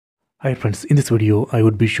Hi friends, in this video I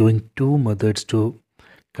would be showing two methods to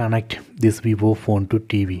connect this Vivo phone to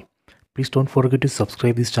TV. Please don't forget to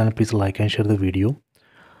subscribe this channel, please like and share the video.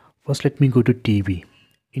 First let me go to TV.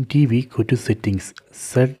 In TV, go to settings,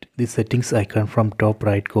 set the settings icon from top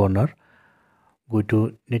right corner, go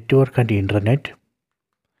to network and internet.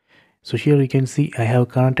 So here you can see I have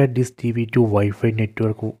connected this TV to Wi-Fi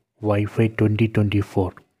network Wi-Fi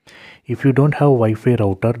 2024. If you don't have Wi-Fi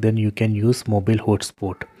router, then you can use mobile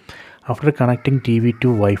hotspot. After connecting TV to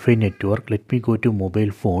Wi-Fi network, let me go to mobile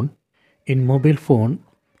phone. In mobile phone,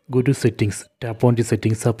 go to settings, tap on the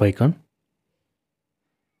settings up icon.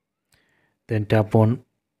 Then tap on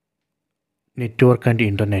network and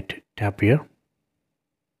internet, tap here.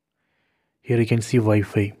 Here you can see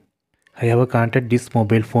Wi-Fi. I have connected this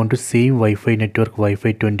mobile phone to same Wi-Fi network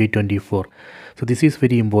Wi-Fi 2024. So this is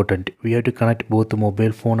very important. We have to connect both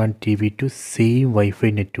mobile phone and TV to same Wi-Fi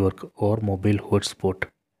network or mobile hotspot.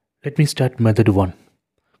 Let me start method 1.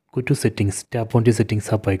 Go to settings, tap on the settings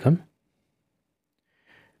up icon.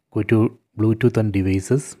 Go to Bluetooth and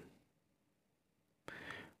devices.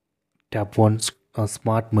 Tap on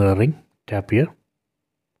smart mirroring, tap here.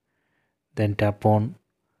 Then tap on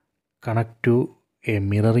connect to a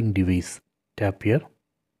mirroring device, tap here.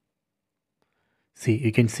 See,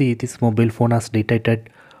 you can see this mobile phone has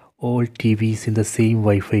detected all TVs in the same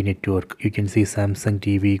Wi-Fi network. You can see Samsung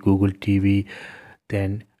TV, Google TV,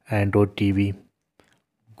 then Android TV,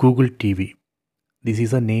 Google TV. This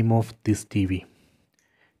is the name of this TV.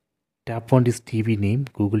 Tap on this TV name,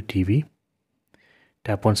 Google TV.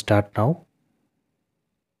 Tap on start now.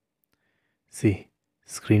 See,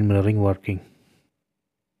 screen mirroring working.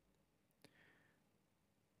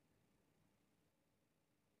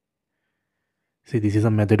 See, this is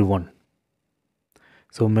a method 1.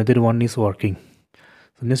 So method 1 is working.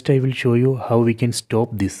 So next I will show you how we can stop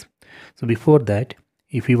this. So before that,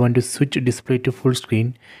 if you want to switch display to full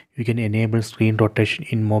screen, you can enable screen rotation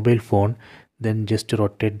in mobile phone, then just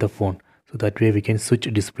rotate the phone. So that way we can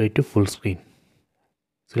switch display to full screen.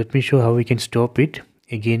 So let me show how we can stop it.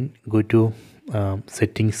 Again, go to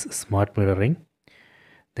settings, smart mirroring,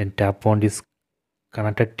 then tap on this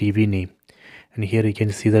connected TV name, and here you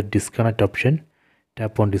can see the disconnect option.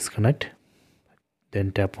 Tap on disconnect,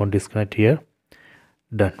 then tap on disconnect here.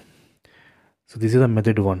 Done. So this is the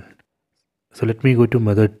method 1. So let me go to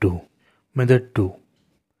method 2. Method 2.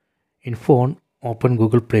 In phone, open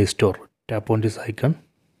Google Play Store. Tap on this icon.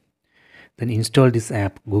 Then install this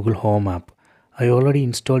app, Google Home app. I already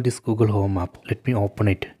installed this Google Home app. Let me open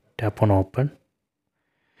it. Tap on open.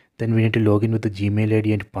 Then we need to log in with the Gmail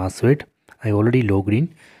ID and password. I already logged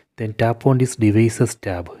in. Then tap on this devices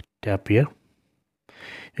tab. Tap here.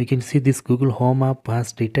 You can see this Google Home app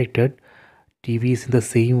has detected TVs in the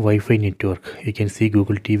same Wi-Fi network. You can see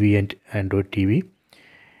Google TV and Android TV,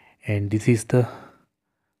 and this is the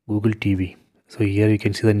Google TV. So here you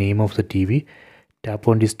can see the name of the TV. Tap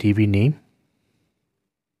on this TV name,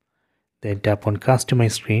 then tap on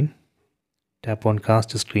customize screen, tap on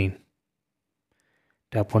cast screen,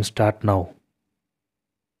 tap on start now.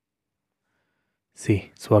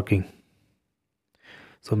 See, it's working.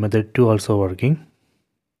 So method 2 also working.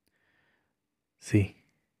 See.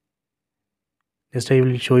 Next I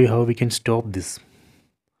will show you how we can stop this.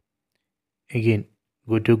 Again,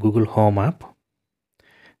 go to Google Home app,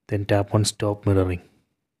 then tap on stop mirroring.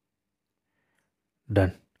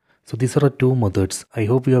 Done. So these are the two methods. I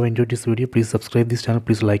hope you have enjoyed this video. Please subscribe this channel.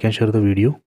 Please like and share the video.